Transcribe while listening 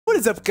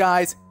What is up,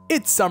 guys?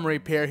 It's Summer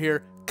Repair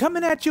here,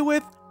 coming at you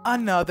with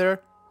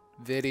another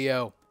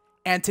video.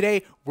 And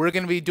today, we're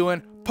going to be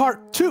doing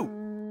part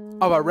 2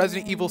 of our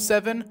Resident Evil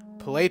 7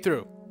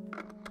 playthrough.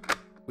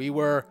 We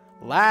were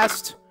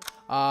last,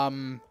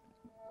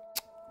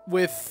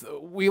 we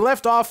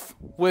left off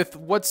with,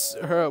 what's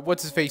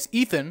his face?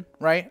 Ethan,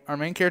 right? Our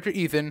main character,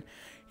 Ethan.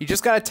 He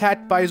just got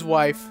attacked by his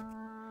wife.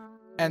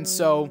 And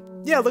so,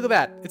 yeah, look at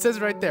that. It says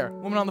it right there.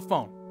 Woman on the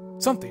phone.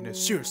 Something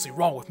is seriously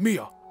wrong with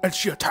Mia, and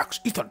she attacks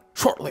Ethan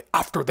shortly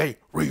after they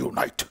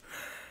reunite.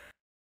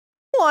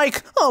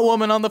 Like, a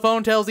woman on the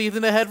phone tells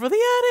Ethan to head for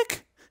the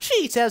attic.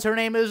 She says her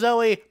name is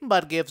Zoe,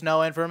 but gives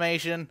no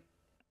information.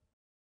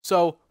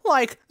 So,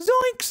 like,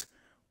 zoinks!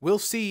 We'll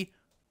see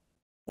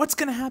what's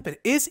gonna happen.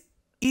 Is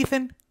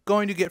Ethan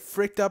going to get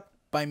fricked up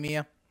by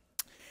Mia?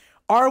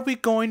 Are we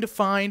going to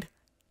find...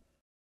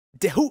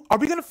 Are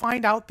we gonna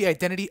find out the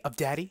identity of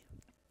Daddy?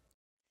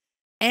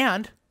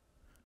 And...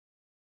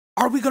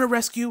 are we going to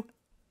rescue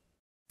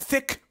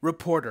Thick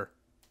Reporter?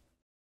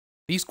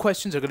 These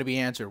questions are going to be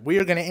answered. We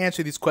are going to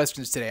answer these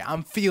questions today.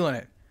 I'm feeling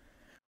it.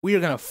 We are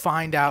going to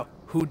find out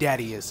who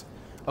Daddy is.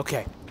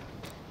 Okay.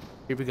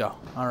 Here we go.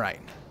 All right.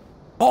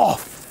 Oh,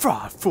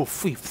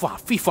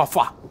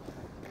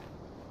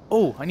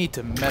 oh, I need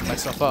to med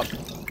myself up.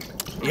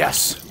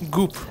 Yes,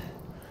 goop.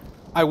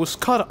 I was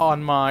cut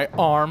on my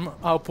arm.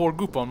 I'll pour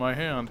goop on my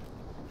hand.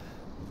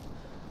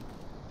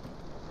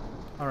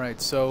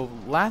 Alright, so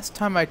last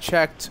time I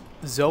checked,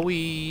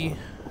 Zoe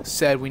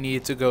said we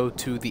needed to go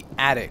to the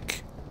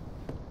attic.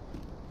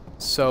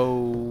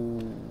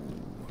 So,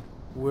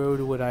 where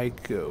would I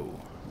go?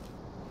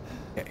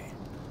 Okay.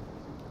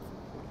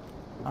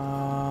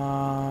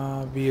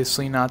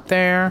 Obviously not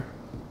there.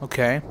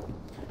 Okay.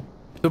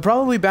 So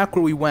probably back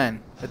where we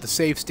went, at the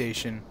save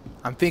station.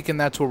 I'm thinking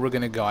that's where we're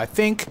gonna go. I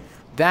think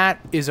that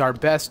is our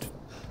best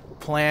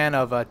plan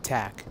of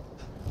attack.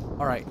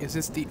 Alright, is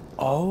this the...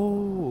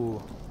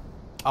 oh...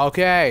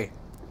 okay.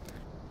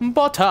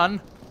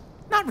 Button.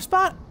 Not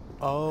respond.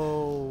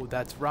 Oh,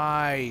 that's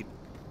right.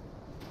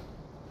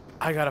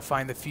 I gotta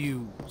find the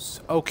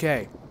fuse.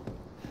 Okay.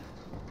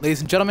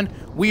 Ladies and gentlemen,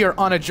 we are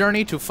on a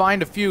journey to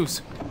find a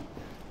fuse.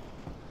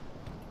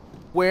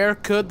 Where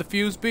could the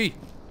fuse be?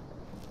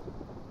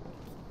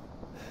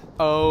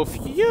 Oh,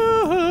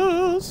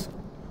 fuse.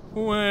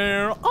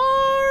 Where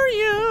are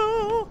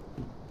you?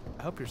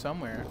 I hope you're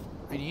somewhere.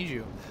 I need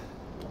you.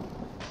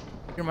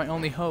 You're my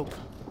only hope.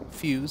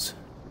 Fuse.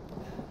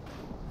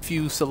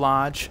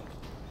 Fuselage.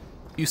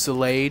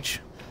 Fuselage.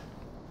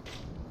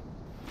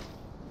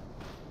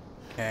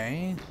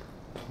 Okay.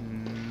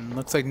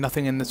 Looks like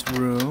nothing in this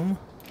room.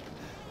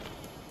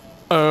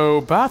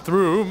 Oh,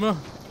 bathroom.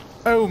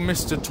 Oh,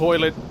 Mr.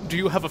 Toilet, do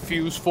you have a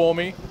fuse for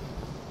me?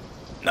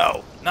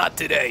 No, not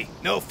today.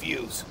 No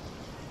fuse.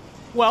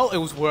 Well, it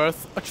was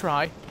worth a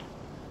try.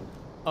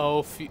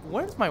 Oh,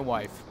 where's my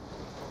wife?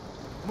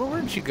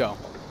 Where did she go?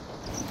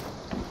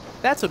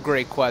 That's a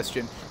great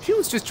question. She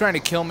was just trying to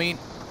kill me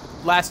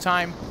last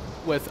time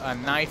with a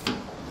knife.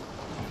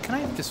 Can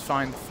I just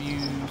find the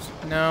fuse?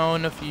 No,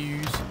 no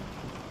fuse.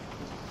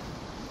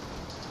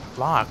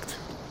 Locked.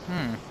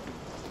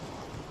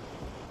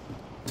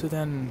 So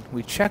then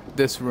we checked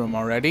this room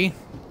already.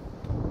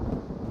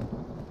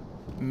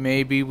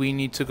 Maybe we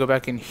need to go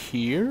back in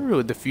here?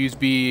 Would the fuse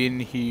be in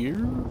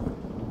here?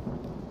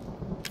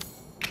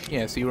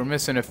 Yeah, so you were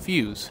missing a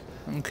fuse.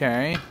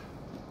 Okay.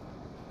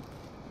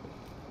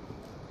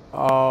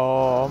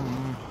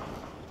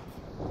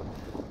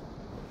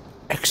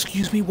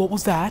 Excuse me, what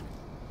was that?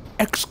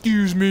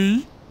 Excuse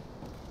me?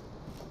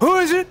 Who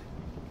is it?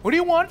 What do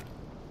you want?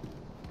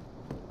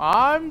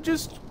 I'm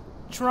just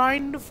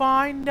trying to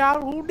find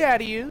out who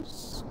Daddy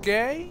is,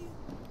 okay?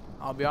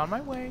 I'll be on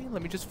my way.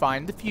 Let me just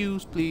find the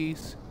fuse,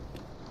 please.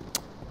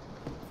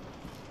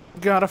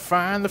 Gotta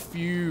find the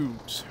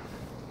fuse.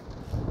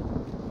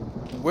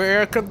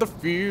 Where could the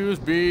fuse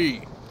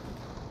be?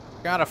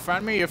 Gotta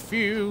find me a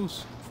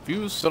fuse.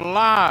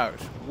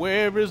 Fuselage.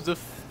 Where is the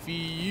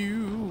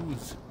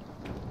fuse?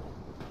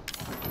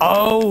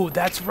 Oh,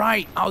 that's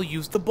right. I'll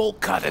use the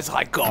bolt cutters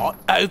I got.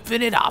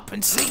 Open it up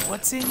and see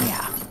what's in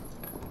here.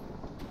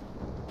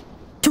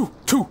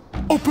 Two,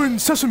 open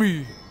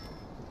sesame.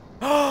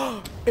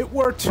 It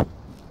worked.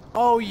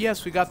 Oh,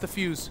 yes, we got the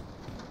fuse.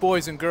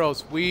 Boys and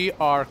girls, we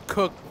are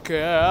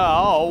cooking.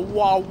 Oh,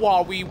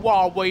 wah-wah-wee,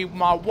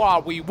 my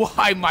wah-wee,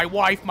 why, my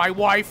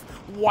wife,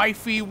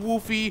 wifey,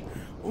 woofy.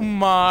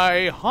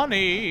 My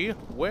honey,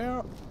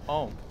 where?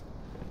 Oh.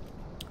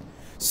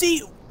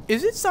 See,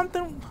 is it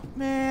something?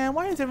 Man,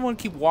 why does everyone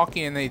keep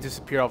walking and they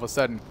disappear all of a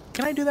sudden?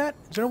 Can I do that?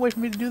 Is there a way for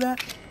me to do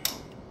that?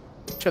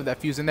 Shove that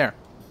fuse in there.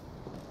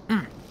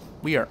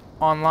 We are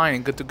online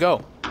and good to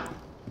go.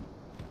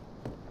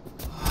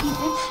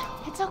 Ethan,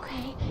 it's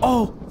okay.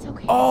 Oh. It's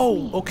okay.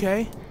 Oh,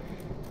 okay.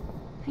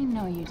 I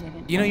know you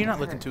didn't. You know, you're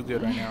not looking too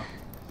good right now.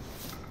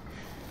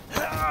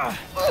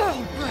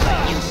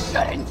 You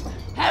shouldn't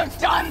have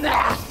done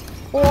that!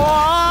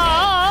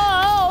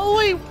 Whoa!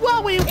 It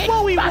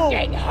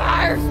fucking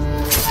hurts!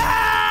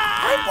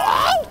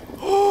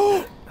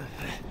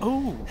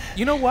 Oh,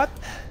 you know what?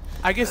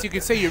 I guess you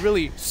could say you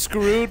really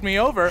screwed me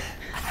over.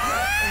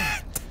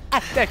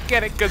 I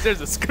get it, because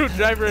there's a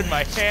screwdriver in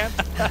my hand.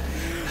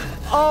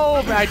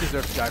 Oh, man, I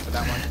deserve to die for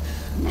that one.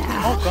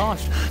 Now, Oh,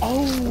 gosh.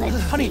 Oh,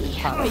 honey.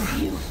 how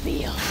you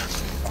feel.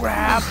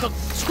 Grab the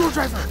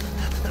screwdriver.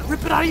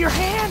 Rip it out of your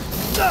hand.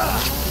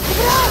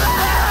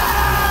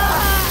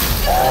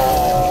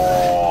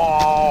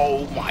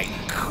 Oh, my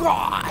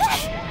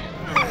gosh.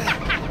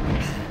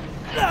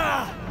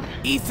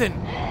 Ethan.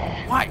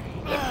 Why?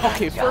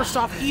 Okay, first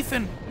off,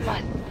 Ethan.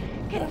 Must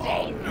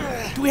contain.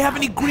 Do we have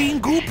any green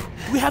goop?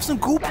 Do we have some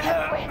goop?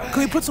 Can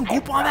we put some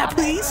goop on that,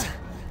 please?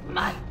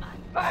 Must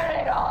burn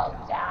it all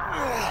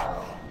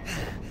down.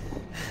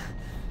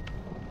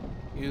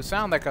 You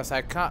sound like a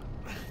psycho.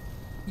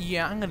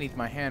 Yeah, I'm gonna need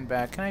my hand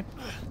back. Can I?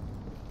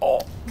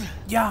 Oh,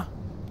 yeah.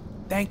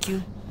 Thank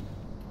you.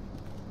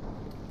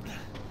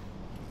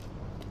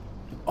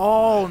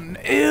 Oh,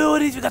 ew!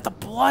 It even got the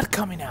blood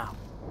coming out.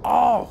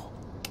 Oh.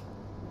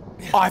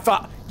 Oh, I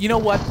thought. You know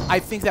what? I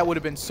think that would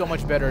have been so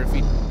much better if we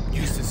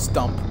used his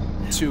stump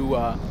to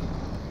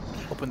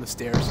open the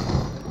stairs.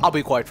 I'll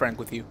be quite frank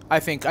with you. I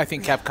think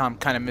Capcom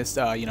kind of missed.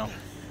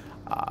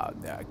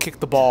 Kicked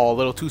the ball a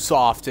little too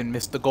soft and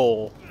missed the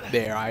goal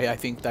there. I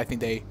think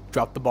they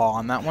dropped the ball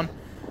on that one.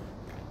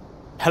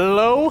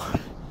 Hello?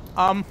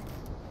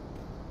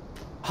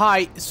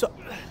 Hi. So.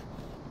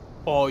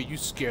 Oh, you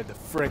scared the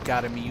frick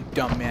out of me, you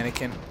dumb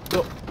mannequin.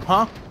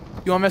 Huh?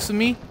 You wanna mess with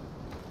me?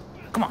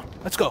 Come on,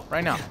 let's go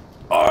right now.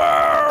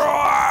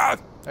 I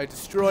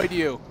destroyed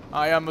you.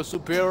 I am a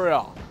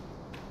superior.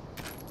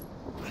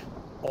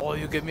 Oh,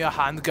 you give me a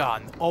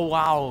handgun. Oh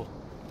wow.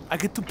 I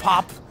get to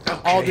pop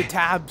all the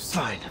tabs.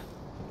 Fine.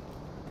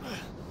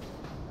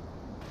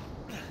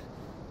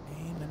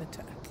 Aim and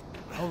attack.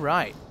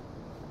 Alright.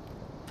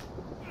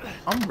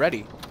 I'm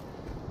ready.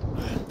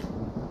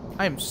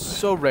 I am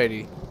so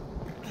ready.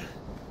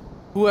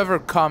 Whoever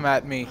come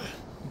at me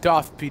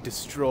doth be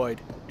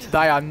destroyed.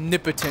 Thy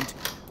omnipotent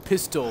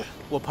pistol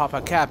will pop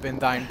a cap in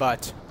thine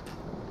butt.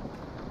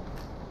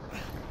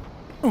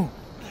 Ooh.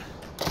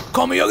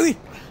 Call me ugly!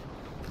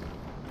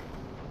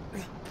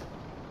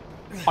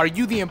 Are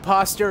you the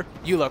imposter?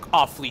 You look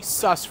awfully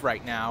sus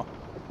right now.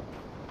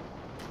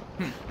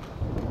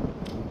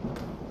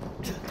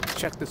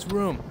 Check this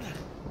room.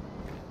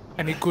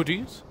 Any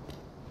goodies?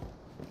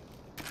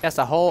 That's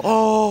a whole...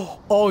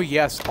 Oh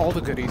yes, all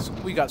the goodies.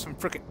 We got some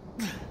frickin'...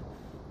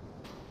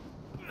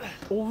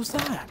 What was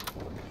that?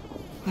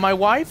 My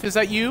wife? Is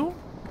that you?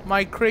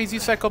 My crazy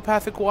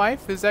psychopathic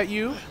wife? Is that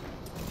you?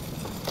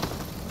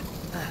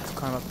 Let's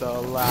climb up the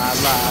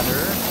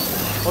ladder.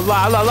 Oh,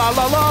 ladder,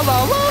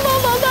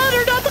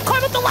 not to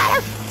climb up the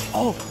ladder!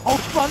 Oh,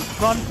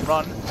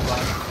 run.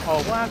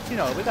 Oh, well, actually,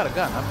 no, we got a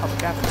gun. I'm probably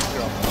capping this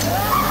girl.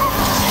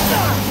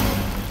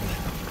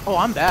 Oh,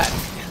 I'm bad.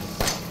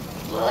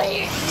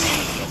 Leave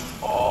me.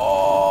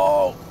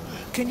 Oh,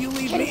 can you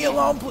leave me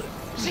alone, please?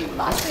 She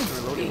must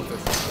Reloading be.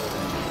 with this.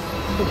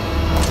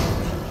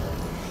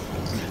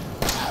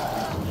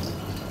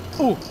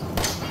 Ooh.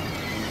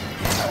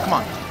 Come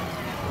on.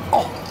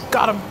 Oh,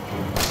 got him.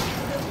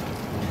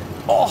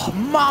 Oh,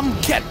 Mom,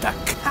 get the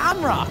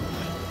camera.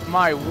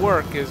 My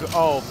work is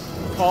no,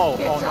 no.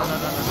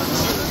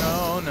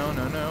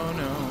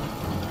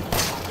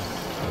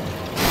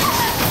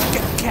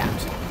 Get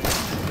capped.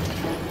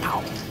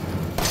 Pow.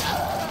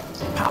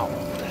 Pow.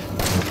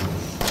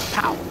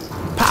 Pow.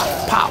 Pow.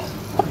 Pow.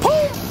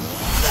 Boom.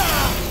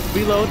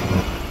 Reload.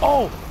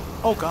 Oh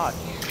God.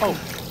 Oh,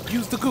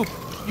 use the goop.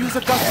 Use the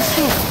Augustus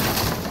goop.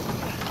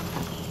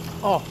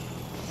 Oh,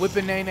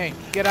 whipping nay.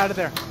 Get out of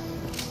there.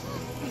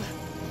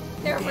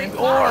 They're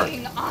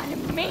relying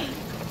on me.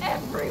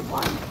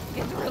 Everyone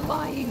is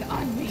relying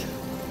on me.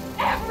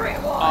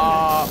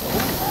 Everyone.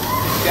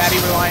 Daddy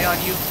relying on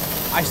you.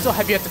 I still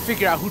have yet to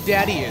figure out who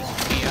Daddy is,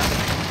 Mia.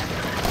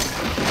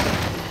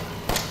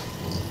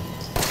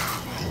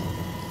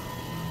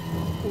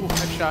 Ooh,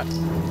 headshot.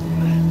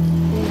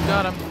 Ooh,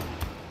 got him.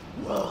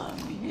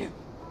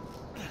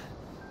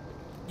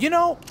 You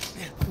know,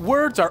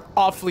 words are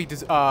awfully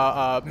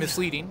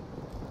misleading.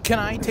 Can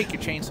I take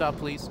your chainsaw,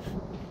 please?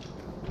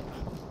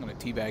 I'm gonna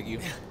teabag you.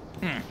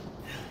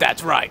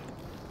 That's right.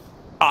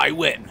 I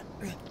win.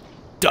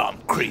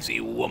 Dumb,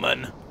 crazy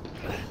woman.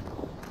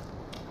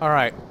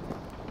 Alright.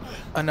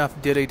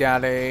 Enough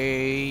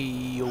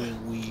dilly-dally.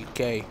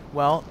 Okay.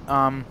 Well,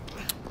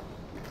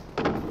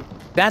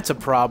 that's a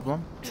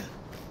problem.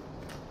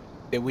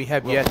 That we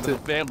have yet to...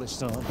 family,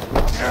 son.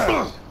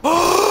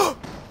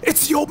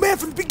 It's the old man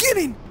from the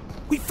beginning!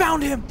 We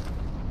found him!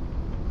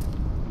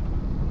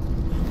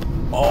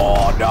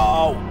 Oh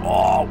no!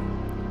 Oh!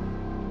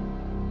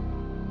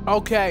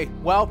 Okay,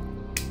 well,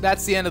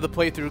 that's the end of the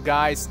playthrough,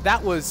 guys.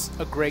 That was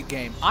a great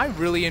game. I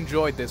really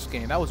enjoyed this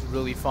game. That was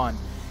really fun.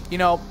 You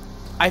know,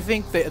 I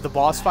think the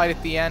boss fight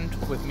at the end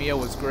with Mia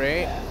was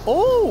great.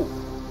 Oh!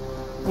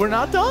 We're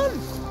not done!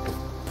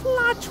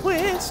 Plot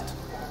twist!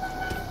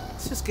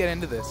 Let's just get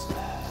into this.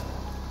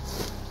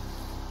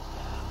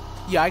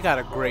 Yeah, I got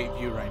a great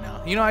view right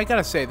now. You know, I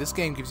gotta say, this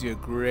game gives you a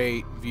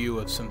great view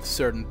of some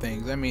certain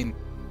things. I mean,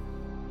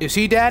 Is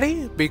he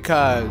daddy?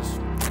 Because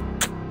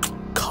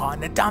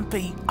kinda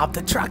dumpy of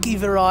the trucky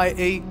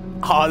variety.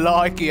 I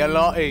like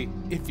it,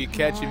 if you're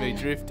catching me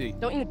drifty.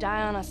 Don't you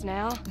die on us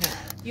now.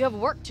 You have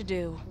work to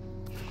do.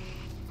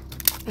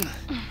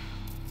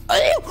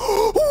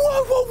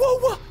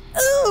 Whoa.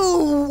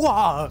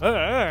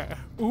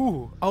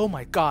 Ooh, oh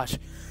my gosh.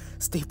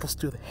 Staples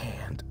through the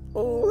hand.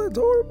 Oh, that's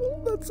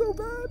horrible. That's so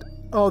bad.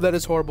 Oh, that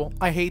is horrible.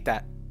 I hate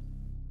that.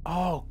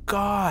 Oh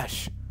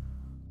gosh.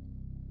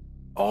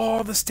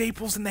 Oh, the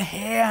staples in the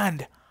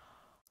hand.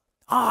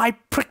 Oh, I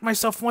pricked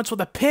myself once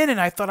with a pin and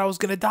I thought I was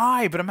gonna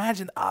die, but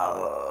imagine.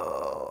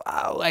 Oh,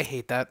 I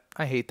hate that.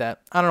 I hate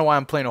that. I don't know why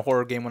I'm playing a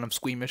horror game when I'm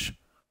squeamish.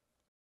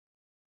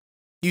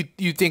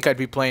 You'd think I'd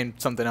be playing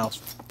something else,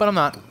 but I'm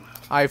not.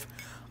 I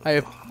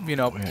have, you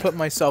know, put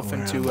myself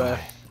into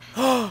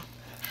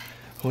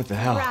What the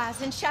hell?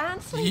 Rise and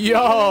shine, sleepy.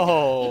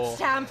 Yo! It's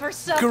time for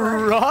supper.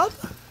 Grub?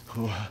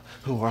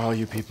 Who are all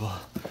you people?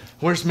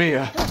 Where's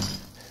Mia?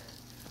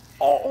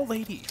 Oh,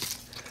 ladies.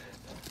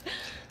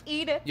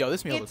 Eat it. Yo,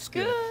 this meal It's looks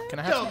good. good. Can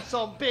I have some?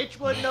 Some bitch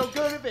wasn't no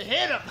good if it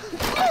hit him.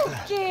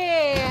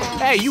 Yeah.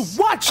 Hey, you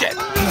watch it!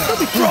 Don't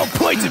be throwing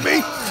points at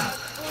me!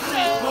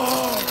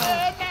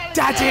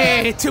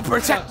 Daddy, to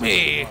protect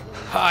me!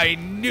 I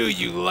knew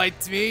you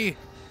liked me.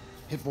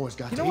 His boy's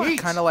got You to know what? I eat.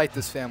 kind of like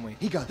this family.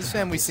 He got This to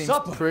family have seems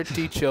supper.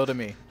 pretty chill to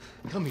me.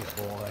 Come here,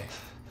 boy.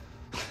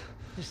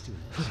 Let's do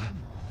this.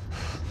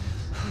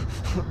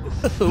 You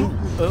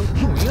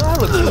know, I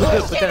look really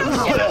good with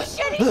that.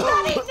 Shit, he's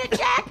not eating it,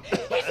 Jack. He's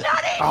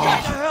not eating Get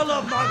it. the hell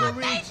up, Marguerite.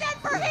 Make that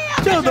for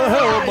him. Get the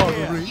hell up,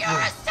 Marguerite. You're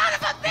a son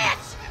of a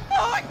bitch.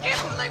 Oh, I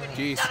can't believe it.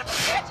 You Jeez. son of a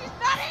bitch. He's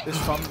not eating This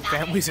it.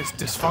 family's as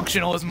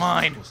dysfunctional as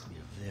mine.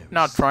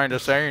 Not trying to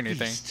say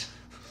anything.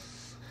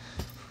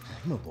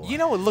 Come on, boy. You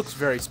know, it looks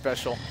very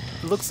special.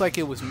 It looks like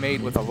it was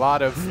made with a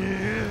lot of...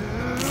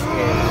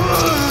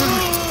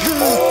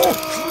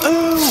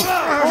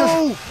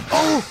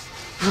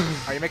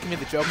 Are you making me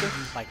the Joker?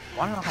 Like,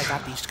 why don't I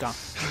got these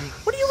scars?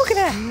 What are you looking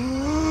at?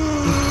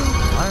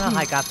 Why don't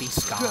I got these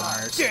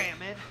scars?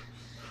 Damn it.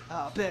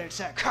 I bet it's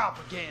that cop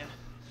again.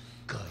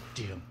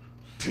 Goddamn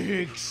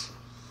pigs.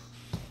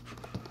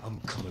 I'm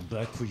coming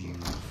back for you.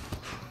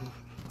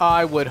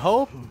 I would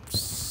hope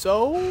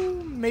so.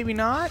 Maybe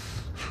not.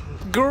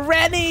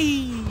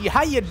 Granny!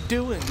 How you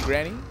doing,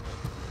 Granny?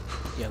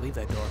 Yeah, leave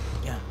that door.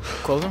 Yeah.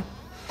 Close them?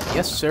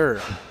 Yes,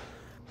 sir.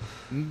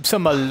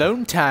 Some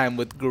alone time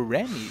with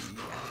Granny.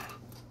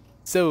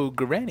 So,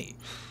 Granny,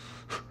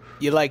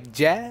 you like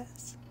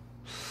jazz?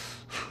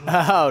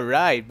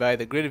 Alright, by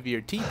the grit of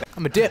your teeth.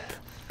 I'm a dip.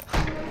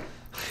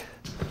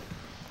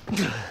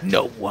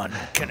 No one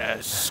can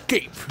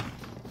escape.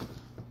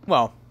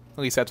 Well,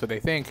 at least that's what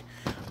they think.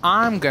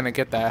 I'm gonna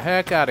get the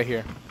heck out of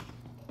here.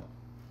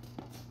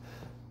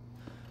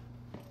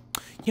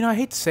 You know, I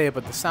hate to say it,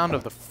 but the sound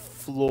of the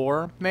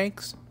floor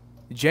makes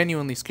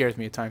genuinely scares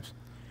me at times.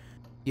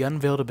 The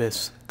Unveiled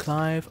Abyss,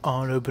 Clive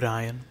R.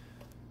 O'Brien.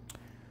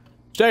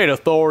 State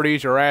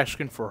authorities are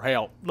asking for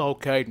help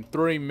locating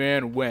 3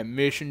 men who went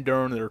missing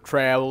during their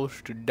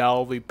travels to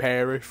Dalvey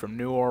Parish from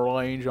New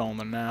Orleans on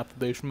the 9th of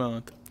this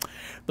month.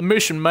 The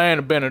missing men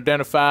have been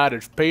identified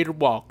as Peter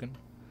Walken.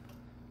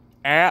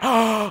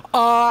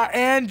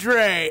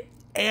 Andre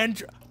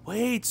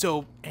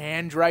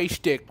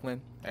Stickland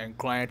and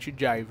Clancy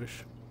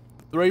Javis.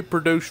 The 3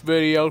 produced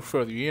videos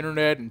for the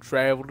internet and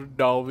traveled to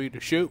Dalvey to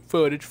shoot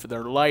footage for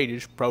their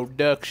latest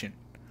production.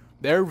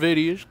 Their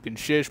videos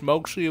consist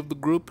mostly of the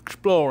group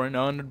exploring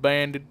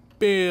unabandoned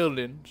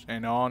buildings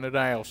and haunted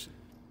houses.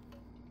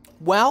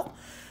 Well,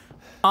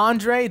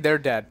 Andre, they're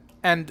dead.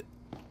 And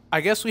I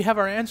guess we have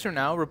our answer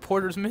now.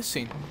 Reporter's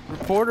missing.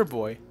 Reporter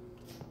boy.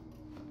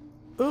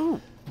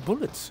 Ooh,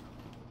 bullets.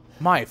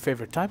 My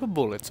favorite type of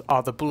bullets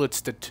are the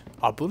bullets that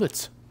are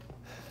bullets.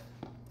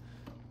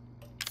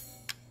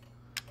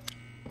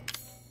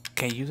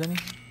 Can't use any?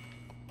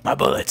 My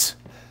bullets.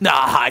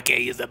 Nah, I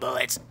can't use the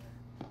bullets.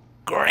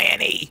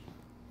 Granny,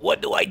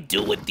 what do I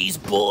do with these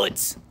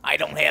bullets? I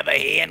don't have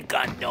a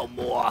handgun no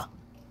more.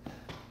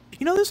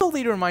 You know, this old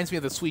lady reminds me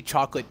of the sweet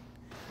chocolate.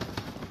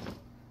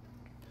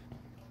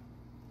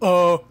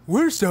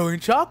 We're selling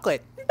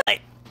chocolate.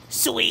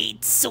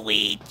 Sweet,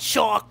 sweet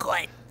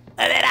chocolate.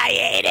 And then I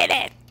hated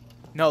it.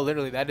 No,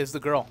 literally, that is the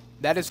girl.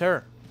 That is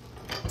her.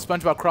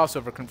 SpongeBob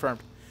crossover confirmed.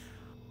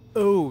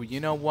 Oh, you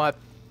know what?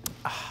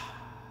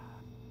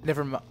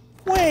 Never mind.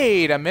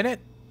 Wait a minute.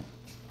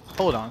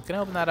 Hold on. Can I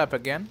open that up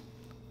again?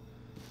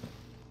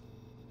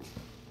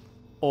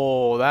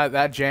 Oh,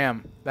 that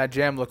jam. That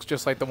jam looks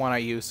just like the one I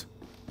use.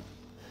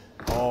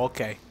 Oh,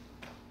 okay.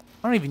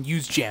 I don't even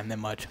use jam that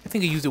much. I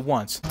think I used it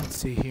once. Let's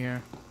see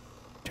here.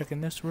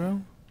 Checking this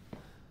room.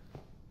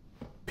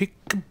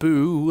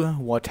 Peekaboo.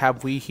 What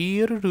have we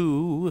here to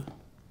do?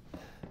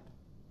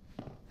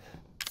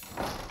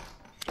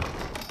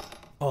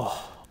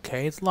 Oh,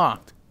 okay. It's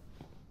locked.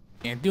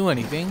 Can't do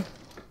anything.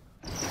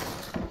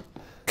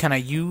 Can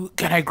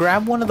I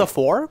grab one of the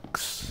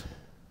forks?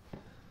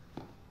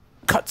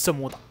 Cut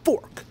some with a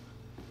fork.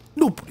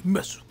 Nobody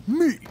mess with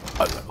me.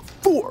 I got a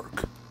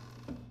fork.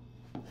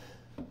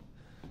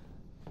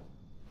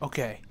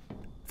 Okay. I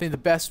think the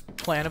best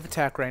plan of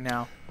attack right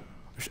now.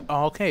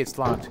 Oh, okay, it's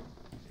locked.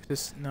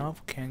 This no,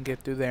 can't get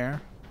through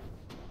there.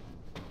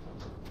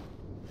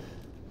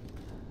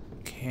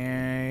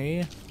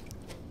 Okay.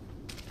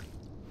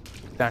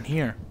 Down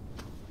here.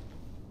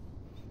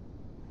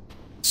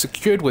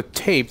 Secured with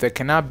tape that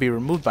cannot be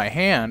removed by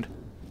hand.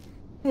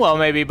 Well,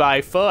 maybe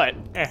by foot.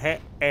 Oh,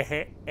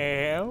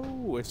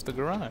 it's the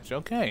garage.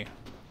 Okay.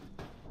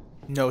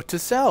 Note to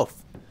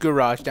self.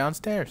 Garage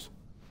downstairs.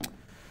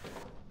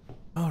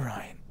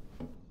 Alright.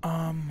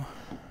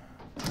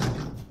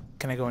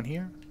 Can I go in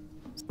here?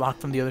 It's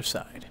locked from the other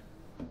side.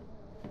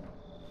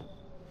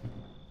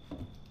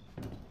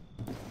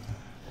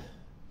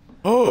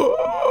 Oh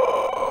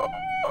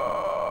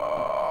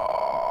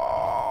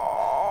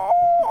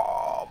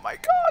my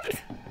god!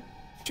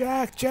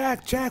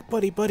 Jack,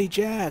 buddy,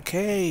 Jack.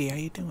 Hey, how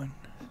you doing?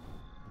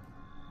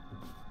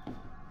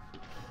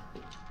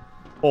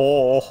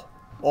 Oh,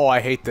 I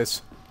hate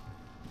this.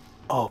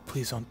 Oh,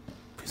 please don't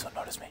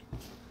notice me.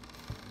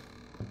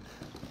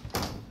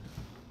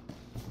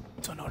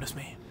 Don't notice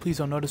me. Please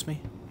don't notice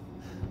me.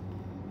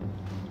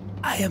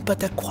 I am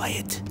but a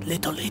quiet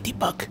little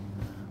ladybug.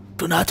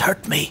 Do not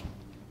hurt me.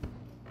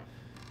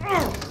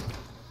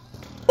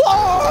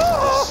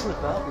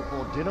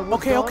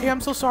 Okay, I'm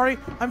so sorry.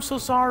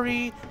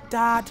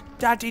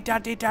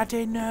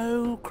 Daddy,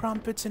 no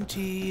crumpets and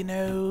tea,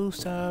 no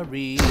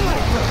sorry.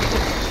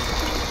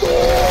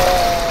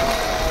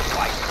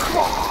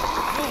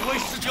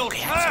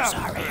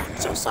 I'm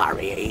so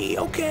sorry.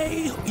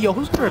 Okay. Yo,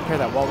 who's gonna repair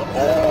that wall?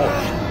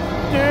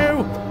 Oh,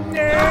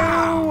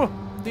 no!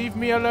 Leave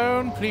me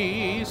alone,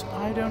 please.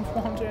 I don't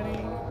want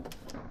any.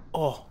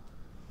 Oh.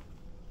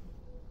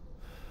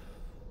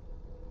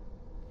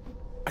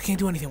 I can't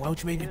do anything. Why would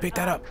you make me pick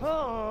that up?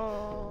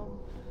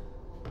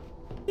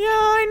 Yeah,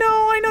 I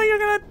know you're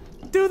gonna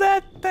do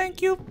that.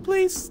 Thank you,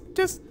 please.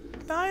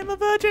 I'm a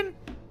virgin.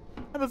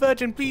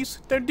 Please.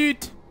 Don't do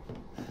it.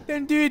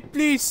 Don't do it,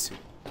 please.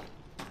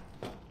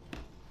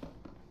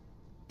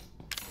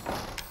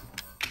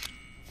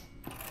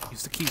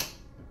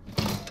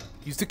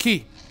 Use the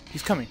key.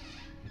 He's coming.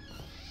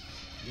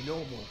 You know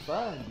I'm gonna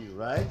find you,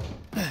 right?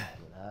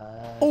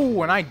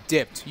 Oh, and I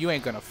dipped. You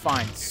ain't gonna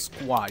find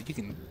squad. You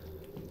can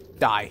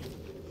die.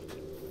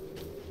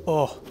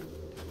 Oh.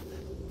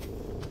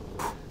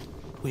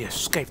 We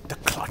escaped the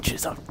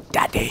clutches of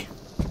Daddy.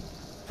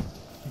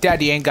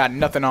 Daddy ain't got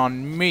nothing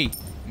on me.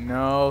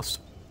 No.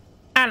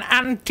 An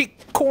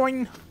antique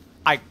coin.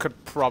 I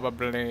could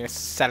probably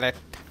sell it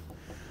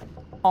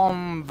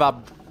on the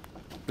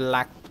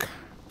black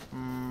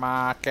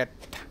market.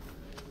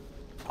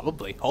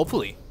 Probably.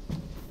 Hopefully.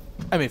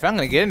 I mean, if I'm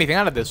gonna get anything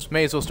out of this,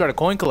 may as well start a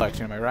coin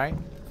collection, am I right?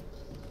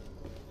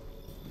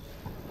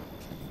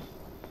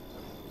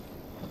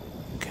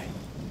 Okay.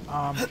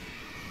 I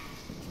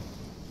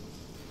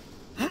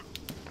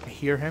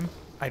hear him.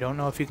 I don't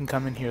know if he can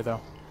come in here,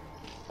 though.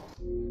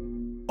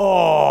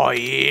 Oh,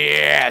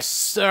 yes,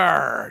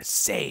 sir.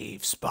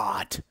 Save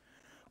spot.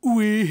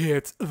 We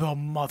hit the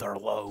mother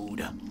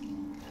lode.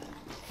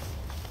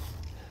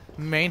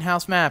 Main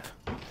house map.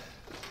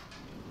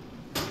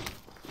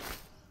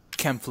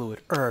 Chem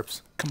fluid,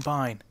 herbs,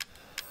 combine.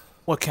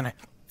 What can I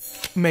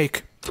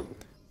make?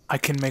 I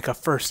can make a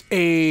first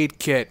aid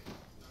kit.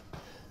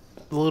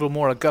 A little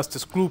more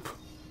Augustus Gloop.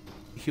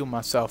 Heal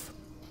myself.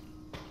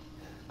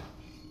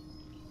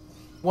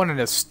 What an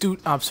astute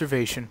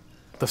observation.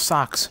 The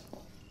socks.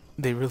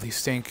 They really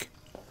stink.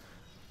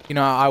 You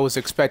know, I was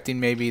expecting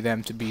maybe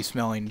them to be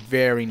smelling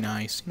very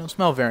nice. You know,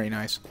 smell very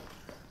nice.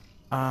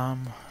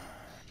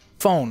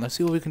 Phone. Let's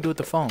see what we can do with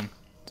the phone.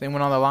 Is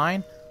anyone on the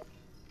line?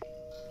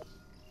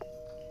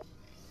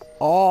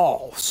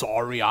 Oh,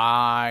 sorry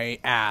I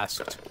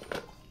asked.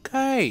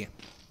 Okay.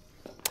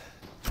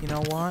 You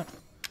know what?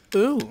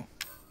 Ooh.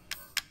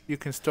 You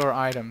can store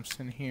items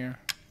in here.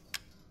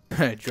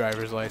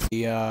 Driver's license.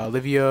 The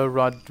Olivia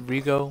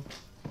Rodrigo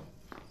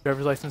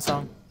driver's license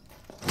song.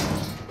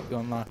 You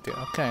unlocked it.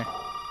 Okay.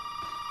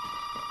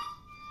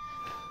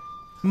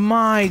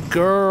 My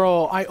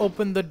girl, I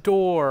opened the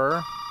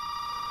door.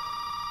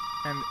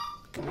 And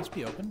can this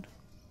be opened?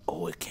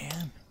 Oh, it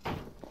can.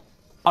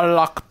 A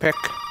lockpick.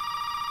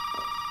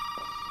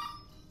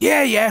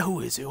 Yeah, who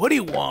is it? What do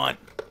you want?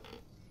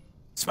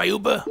 It's my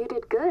Uber. You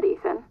did good,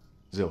 Ethan.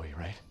 Zoe,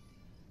 right?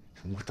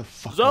 What the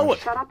fuck? Zoe!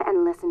 Shut up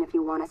and listen if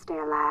you want to stay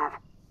alive.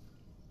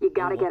 You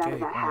gotta get out of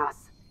that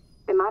house.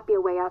 There might be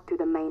a way out through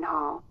the main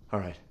hall. All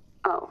right.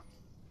 Oh,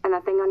 and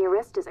that thing on your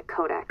wrist is a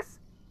codex.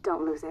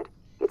 Don't lose it.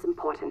 It's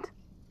important.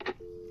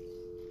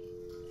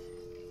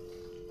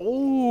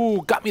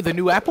 Oh, got me the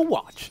new Apple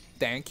Watch.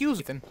 Thank you,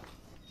 Ethan.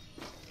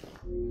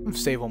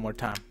 Let's save one more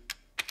time.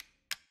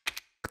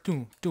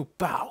 Do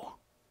bow.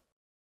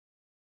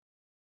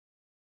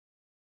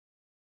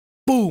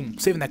 Boom!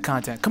 Saving that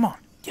content. Come on.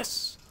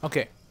 Yes.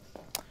 Okay.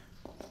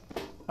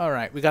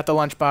 Alright, we got the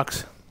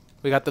lunchbox.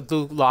 We got the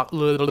blue lock.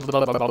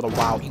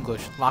 Wow,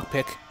 English.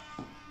 Lockpick.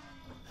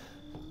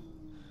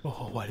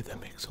 Oh, why did that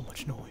make so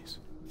much noise?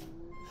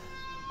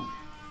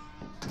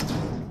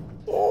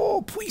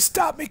 Oh, please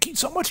stop making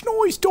so much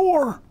noise,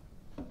 door!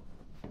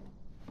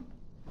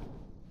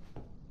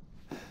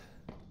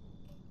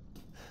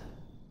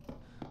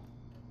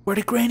 Where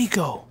did Granny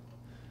go?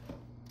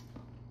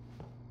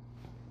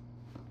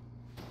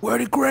 Where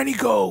did Granny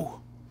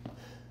go?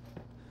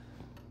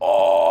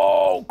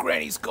 Oh,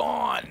 Granny's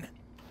gone.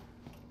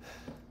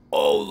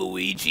 Oh,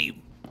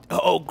 Luigi.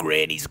 Oh,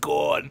 Granny's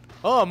gone.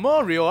 Oh,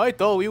 Mario, I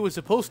thought we were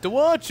supposed to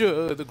watch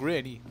the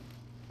Granny.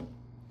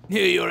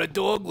 Yeah, you're a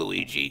dog,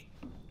 Luigi.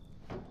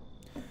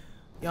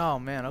 Oh,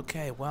 man,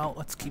 okay. Well,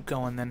 let's keep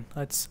going then.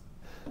 Let's...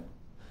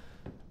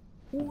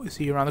 Ooh, is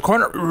he around the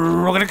corner?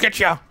 We're gonna get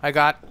you. I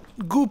got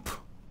Goop.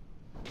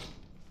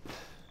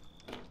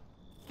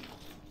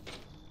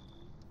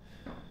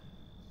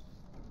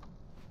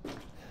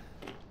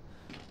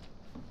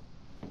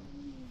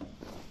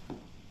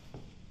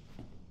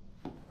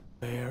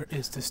 Where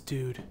is this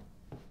dude?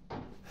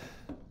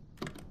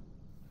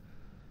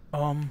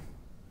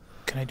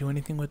 Can I do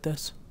anything with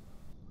this?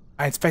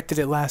 I inspected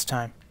it last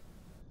time.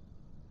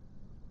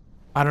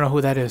 I don't know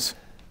who that is,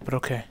 but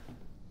okay.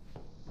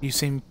 You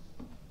seem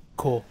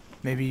cool.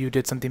 Maybe you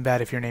did something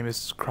bad if your name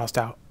is crossed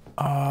out.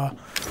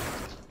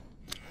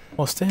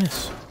 What's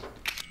this?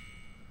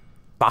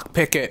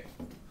 Lockpick it.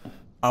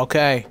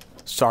 Okay.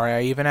 Sorry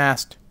I even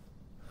asked.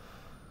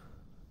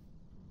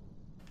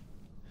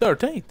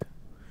 13th.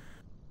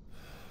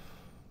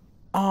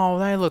 Oh,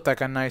 they looked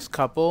like a nice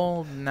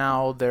couple.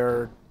 Now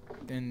they're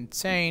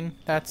insane.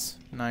 That's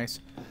nice.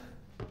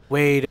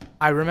 Wait,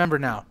 I remember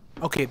now.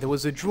 Okay, there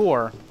was a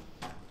drawer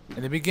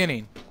in the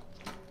beginning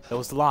that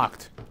was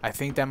locked. I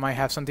think that might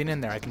have something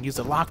in there. I can use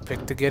the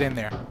lockpick to get in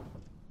there.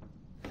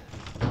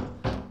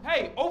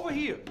 Hey, over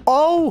here.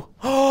 Oh!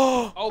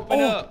 Open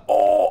up.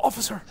 Oh,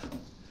 officer.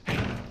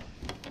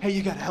 Hey,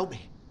 you gotta help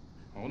me.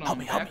 Hold on, Help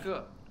me, back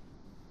up.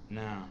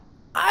 Now,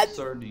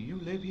 sir, do you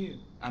live here?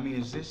 I mean,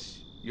 is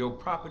this your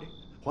property?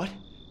 What?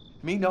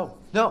 Me? No.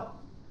 No.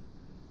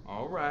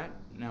 All right.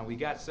 Now, we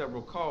got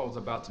several calls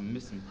about some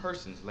missing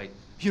persons lately.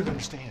 You don't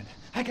understand.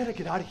 I gotta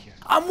get out of here.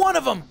 I'm one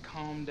of them.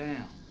 Calm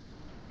down.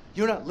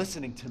 You're not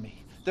listening to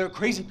me. There are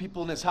crazy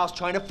people in this house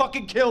trying to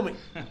fucking kill me.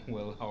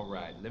 Well, all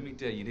right. Let me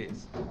tell you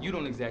this. You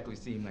don't exactly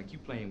seem like you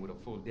playing with a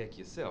full deck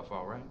yourself,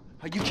 all right?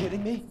 Are you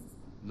kidding me?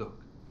 Look,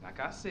 like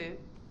I said,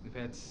 we've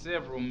had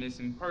several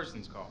missing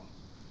persons calls.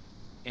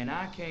 And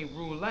I can't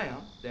rule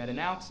out that an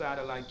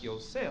outsider like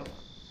yourself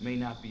may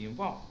not be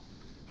involved.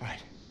 All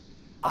right.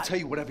 I'll tell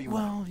you whatever you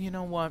want. Well, you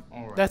know what?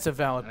 All right. That's a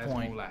valid That's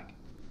point. more like it.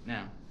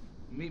 Now,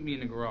 meet me in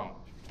the garage.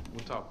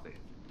 We'll talk there.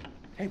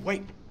 Hey,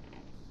 wait.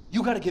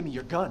 You gotta give me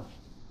your gun.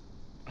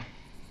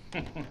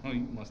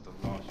 You must have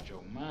lost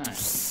your mind.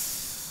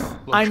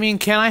 Look, I mean,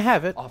 can I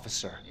have it?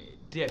 officer.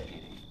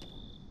 Deputy.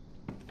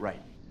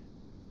 Right.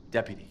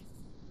 Deputy.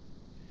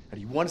 Now,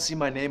 do you want to see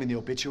my name in the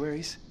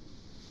obituaries?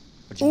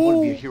 Or do you want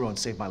to be a hero and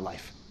save my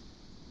life?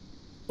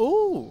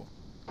 Ooh.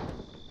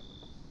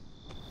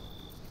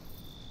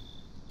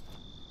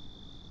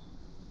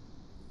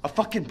 A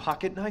fucking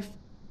pocket knife?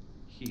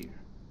 Here.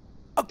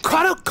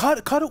 Cut him! Cut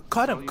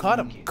him! you Cut want,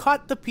 him! kid?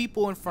 Cut the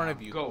people in front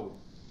of you. Go.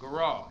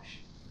 Garage.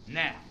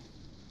 Now.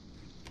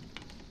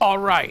 All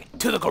right,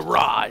 to the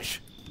garage.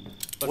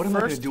 But What am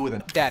I first, gonna do with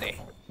it? Daddy.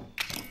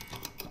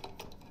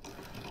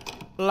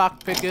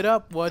 Lock, pick it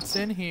up. What's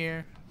in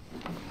here?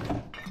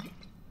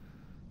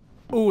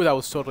 Ooh, that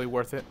was totally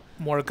worth it.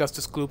 More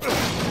Augustus Gloop.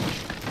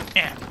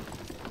 Eh.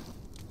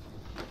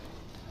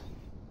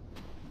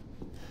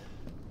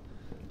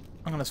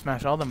 I'm gonna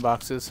smash all them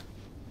boxes.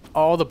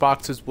 All the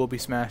boxes will be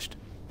smashed.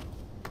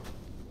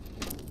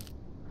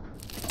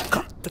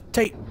 Cut the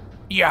tape.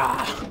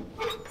 Yeah.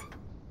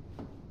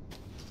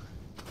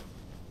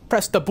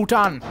 Press the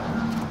button.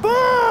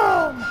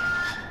 Boom!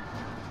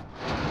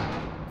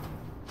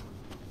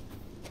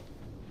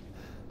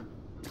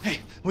 Hey,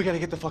 we gotta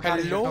get the fuck out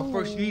of here. Hello? Now,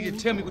 first, you need to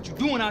tell me what you're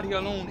doing out here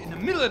alone in the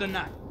middle of the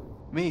night.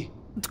 Me?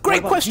 It's a great What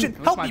about question. you?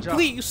 That's Help my me, job.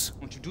 please.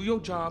 Won't you do your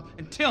job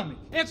and tell me?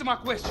 Answer my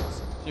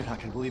questions. You're not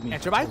gonna believe me.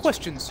 Answer my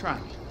questions. Try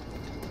me.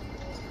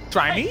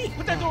 Try me.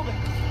 Put that door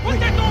back. Put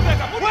that door back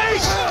up.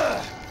 Wait!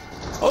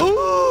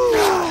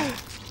 Ooh.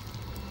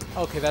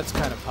 Okay, that's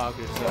kind of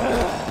poggers.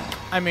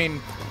 I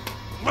mean,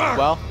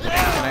 well,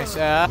 can I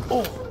say?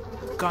 Oh,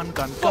 gun. I'm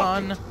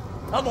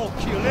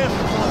gonna kill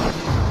everyone.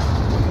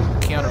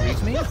 Keanu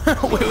Reeves me?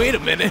 wait a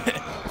minute.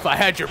 If I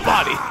had your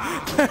body.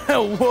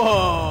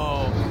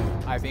 Whoa.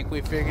 I think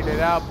we figured it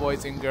out,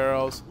 boys and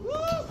girls.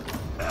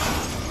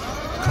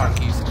 Car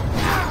keys.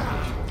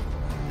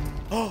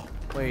 Oh,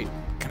 wait.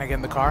 Can I get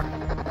in the car?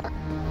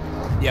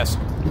 Yes.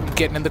 I'm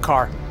getting in the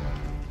car.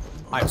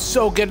 I'm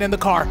so getting in the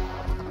car.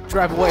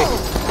 Drive away.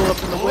 Pull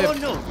up in the whip. Oh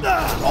no.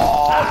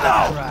 Oh,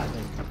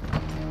 Driving.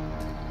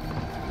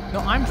 no.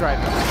 No, I'm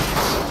driving.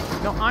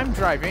 No, I'm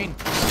driving.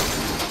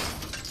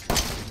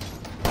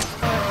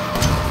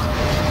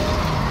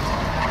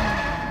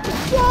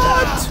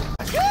 What?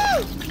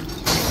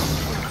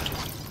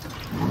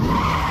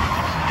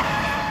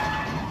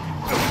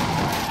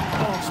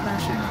 Oh,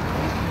 smash it.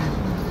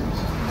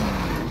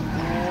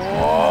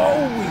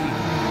 Oh,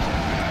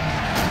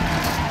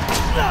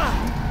 no.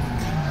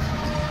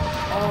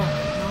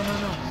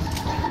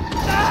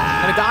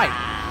 I'm gonna die.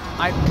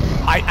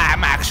 I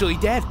am actually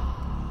dead.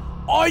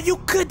 Are you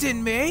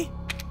kidding me?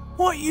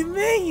 What you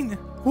mean?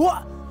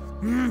 What?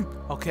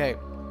 Okay,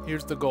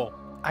 here's the goal.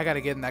 I gotta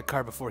get in that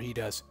car before he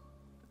does.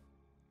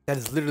 That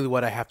is literally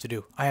what I have to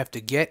do. I have to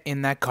get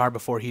in that car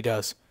before he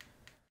does.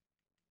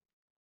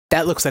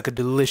 That looks like a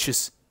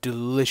delicious,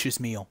 delicious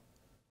meal.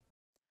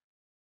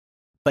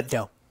 But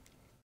no.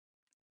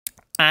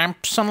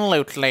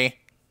 Absolutely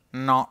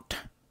not.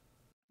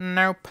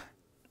 Nope.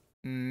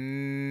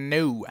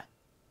 No.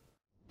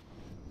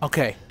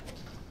 Okay.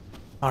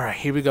 Alright,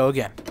 here we go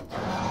again.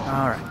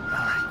 Alright.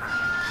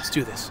 Let's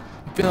do this.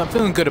 I'm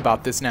feeling good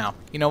about this now.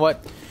 You know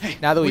what? Hey,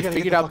 now that we we've gotta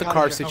figured get the out the fuck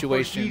car outta here.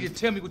 situation. You need to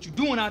tell me what you're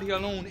doing out here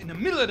alone in the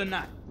middle of the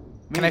night.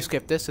 Can I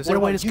skip this? Is there a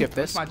way to skip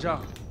this? That's my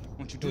job.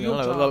 Won't you do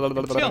your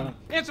job? Tell me.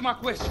 Answer my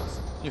questions.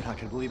 You're not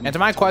gonna believe me. Answer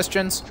my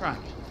questions. Try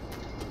me.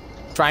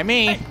 Try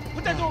me. Hey,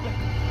 put that door back.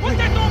 Put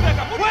that door back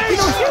up. You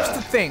know, here's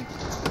the thing.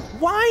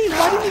 Why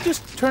didn't you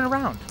just turn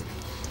around?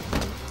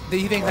 Do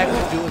you think that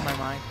could do with my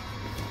mind?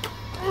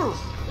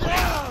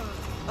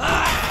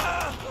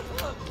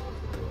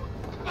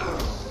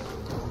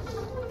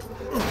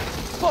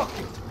 Fuck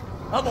it!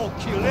 I'm gonna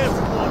kill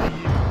every one of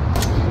you.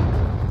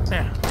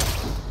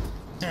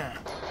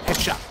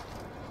 Headshot.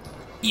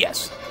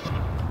 Yes.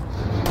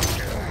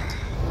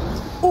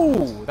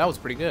 Ooh, that was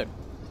pretty good.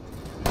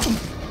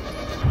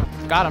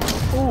 Got him.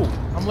 Ooh,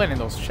 I'm landing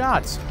those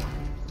shots.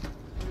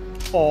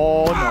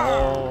 Oh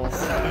no.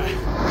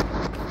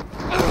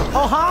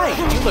 Oh hi!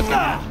 You look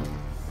at me.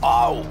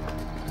 Oh!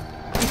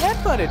 He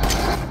headbutted.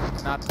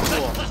 Not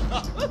cool.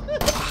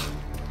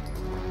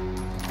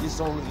 This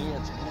only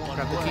ends one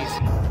Grab the way.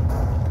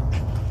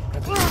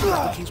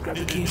 keys. Grab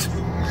the keys.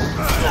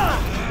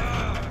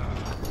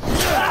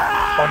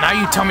 Oh, now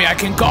you tell me I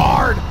can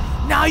guard!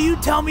 Now you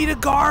tell me to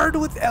guard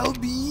with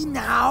LB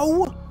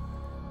now?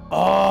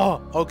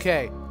 Oh,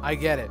 okay. I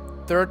get it.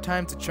 Third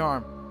time's a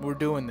charm. We're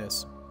doing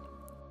this.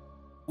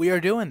 We are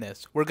doing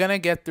this. We're gonna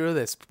get through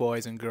this,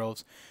 boys and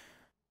girls.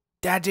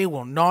 Daddy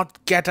will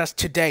not get us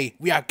today.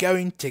 We are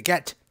going to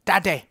get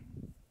Daddy.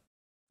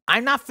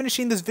 I'm not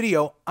finishing this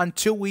video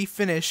until we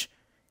finish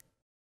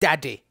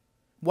Daddy.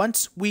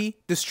 Once we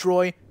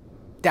destroy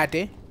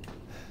Daddy,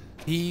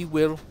 he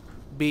will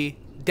be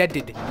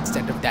deaded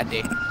instead of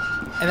Daddy.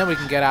 And then we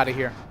can get out of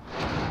here.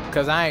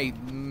 Because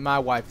my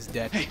wife is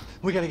dead. Hey,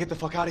 we gotta get the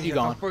fuck out of here.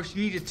 gone. First,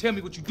 you need to tell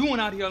me what you're doing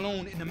out here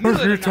alone in the middle of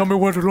the night. Tell me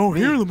what to do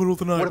here in the middle of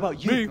the night. What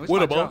about you? Me? No, it's What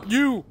my about job.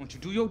 you? Won't you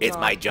do your job? It's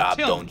my job.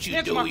 Tell Don't me. you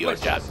Answer do my your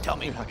questions. job. Tell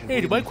me. You're not gonna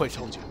Hey, do believe my me. question.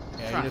 I told you. Yeah,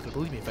 Try. you're not gonna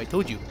believe me if I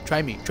told you.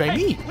 Try me. Try Hey,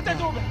 me. put that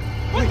door back.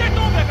 Put that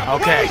door back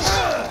up. Okay.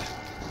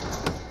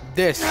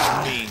 This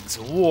means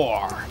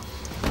war.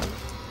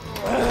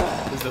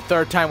 This is the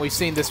third time we've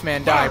seen this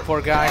man die.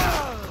 Poor guy.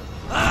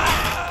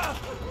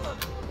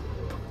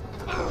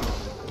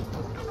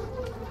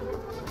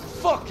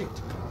 Fuck it!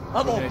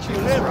 I'm gonna Okay, kill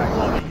Jesus every Christ.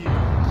 one of you.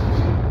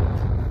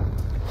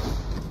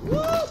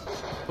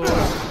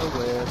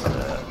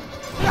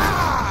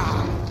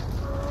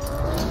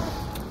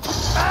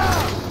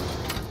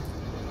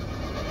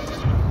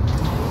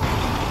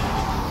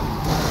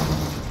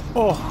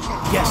 Oh,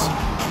 yes.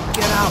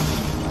 Get out.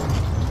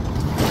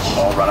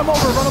 Oh, run him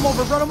over, run him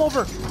over, run him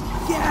over.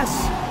 Yes.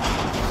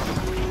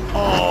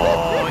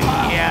 Oh,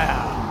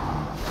 yeah.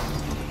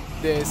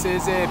 This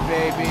is it,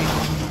 baby.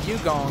 You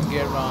gon'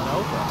 get run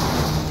over.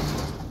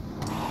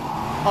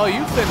 Oh,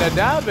 you finna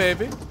die,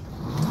 baby.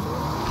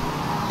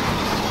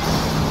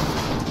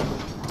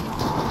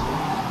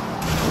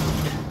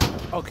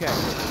 Okay.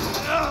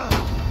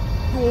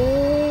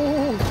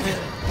 Oh,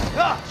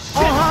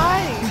 oh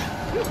hi.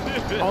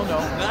 Oh no.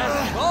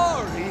 Nice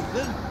car,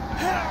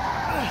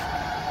 Ethan.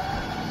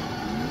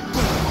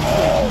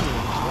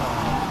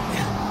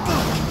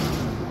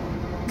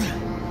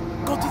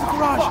 Go to the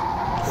garage.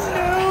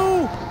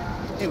 No.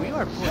 Hey, we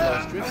are pulling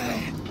those drifts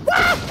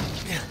now.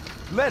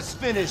 Let's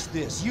finish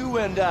this, you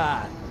and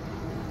I.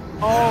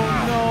 Oh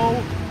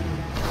no.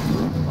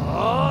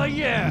 Oh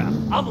yeah,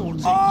 I'm gonna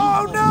take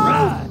Oh, you for no. a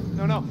ride.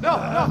 No, no, no,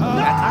 no, no.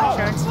 That's our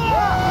chance.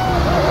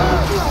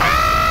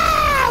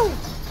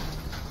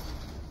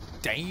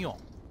 Damn.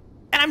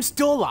 And I'm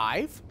still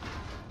alive?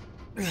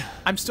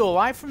 I'm still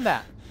alive from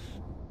that.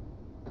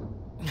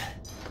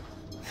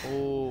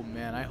 Oh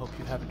man, I hope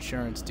you have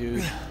insurance,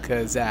 dude.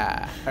 Cause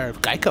or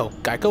Geico.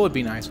 Geico would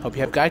be nice. Hope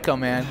you have Geico,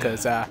 man,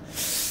 cause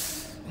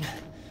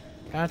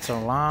that's a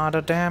lot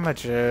of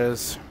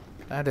damages.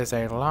 That is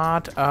a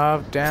lot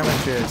of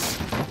damages.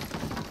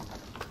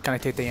 Can I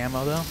take the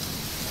ammo though?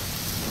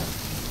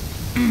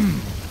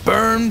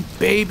 Burn,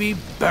 baby,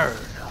 burn.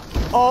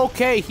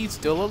 Okay, he's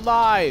still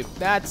alive.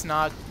 That's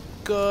not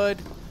good.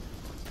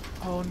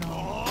 Oh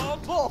no. Oh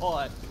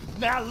boy,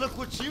 now look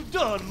what you've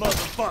done,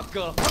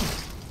 motherfucker.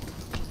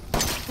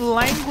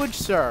 Language,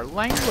 sir.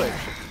 Language.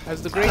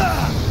 As the great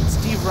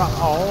Steve Rock.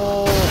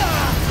 Oh.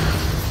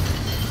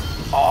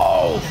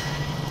 Oh.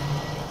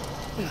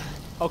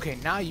 Okay,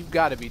 now you've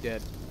got to be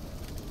dead.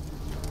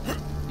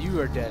 You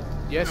are dead.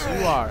 Yes,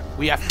 you are.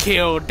 We have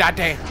killed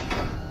Daddy.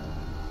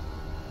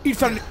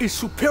 Ethan is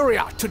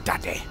superior to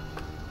Daddy.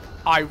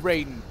 I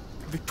reign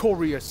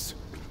victorious.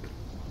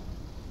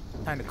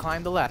 Time to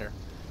climb the ladder.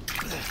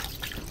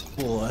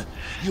 Boy,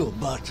 you're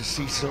about to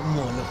see something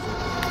wonderful.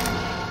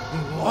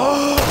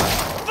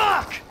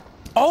 Fuck!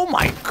 Oh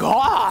my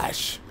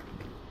gosh!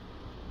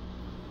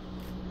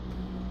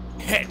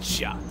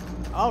 Headshot.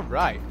 All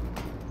right.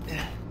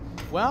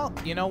 Well,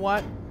 you know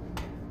what?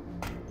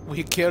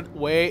 We killed.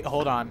 Wait,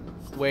 hold on.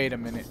 Wait a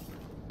minute.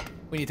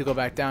 We need to go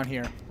back down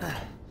here.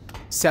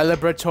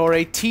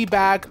 Celebratory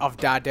teabag of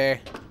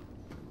Daddy.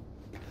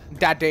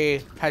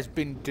 Daddy has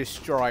been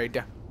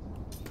destroyed.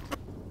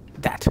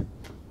 That.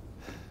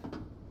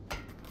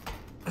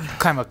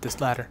 Climb up this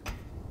ladder.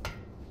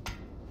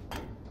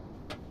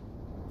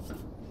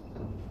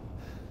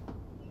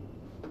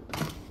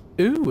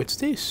 Ooh, what's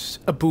this?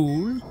 A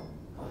bowl.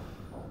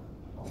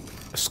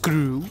 A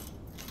screw.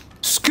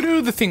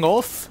 Screw the thing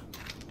off.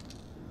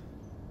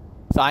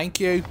 Thank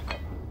you.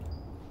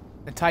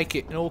 And take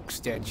it in oak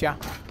stitch, yeah?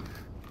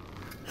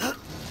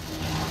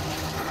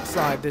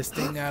 Slide this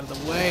thing out of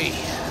the way.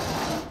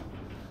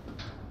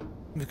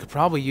 We could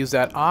probably use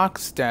that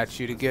ox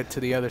statue to get to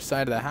the other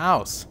side of the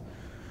house.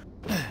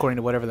 According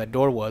to whatever that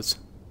door was.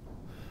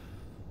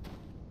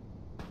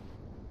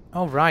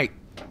 Alright.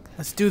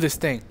 Let's do this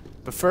thing.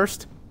 But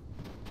first,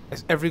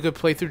 as every good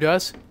playthrough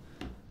does,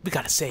 we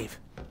gotta save.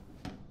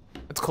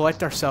 Let's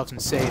collect ourselves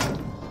and save.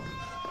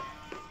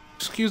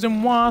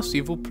 Excusez-moi,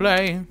 s'il vous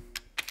plaît.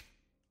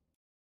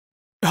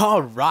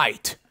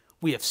 Alright.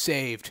 We have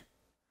saved.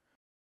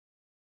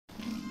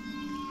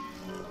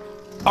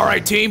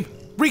 Alright, team.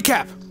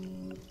 Recap.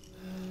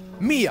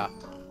 Mia,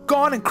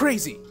 gone and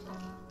crazy.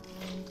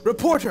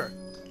 Reporter,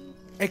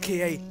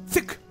 aka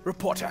Thick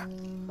Reporter,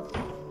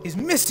 is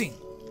missing.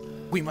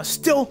 We must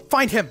still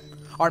find him.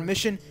 Our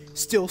mission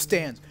still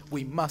stands.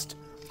 We must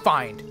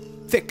find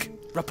Thick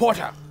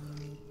Reporter.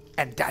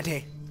 And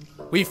Daddy.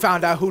 We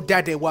found out who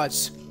Daddy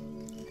was.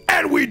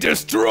 And we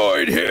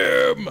destroyed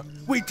him.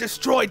 We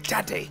destroyed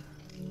Daddy.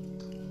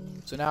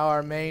 So now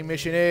our main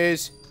mission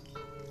is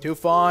to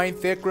find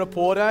Thick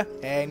Reporter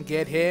and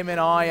get him and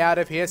I out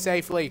of here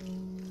safely.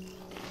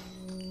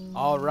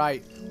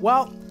 Alright,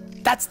 well,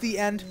 that's the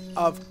end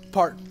of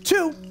part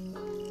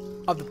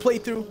 2 of the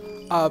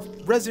playthrough of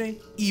Resident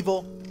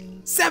Evil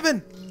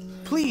 7.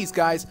 Please,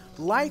 guys,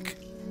 like,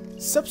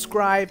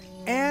 subscribe,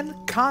 and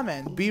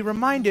comment. Be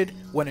reminded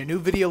when a new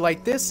video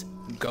like this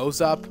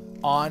goes up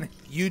on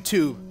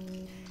YouTube.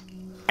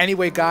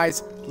 Anyway,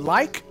 guys,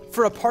 like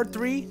for a part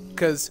 3,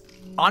 because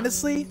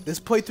honestly, this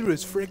playthrough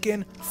is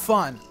freaking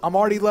fun. I'm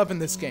already loving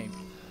this game.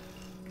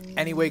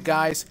 Anyway,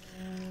 guys,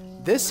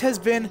 this has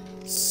been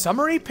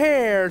Summary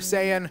Pear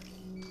saying,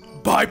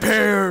 bye,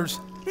 Pears!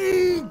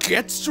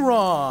 Get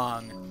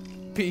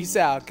strong! Peace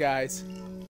out, guys.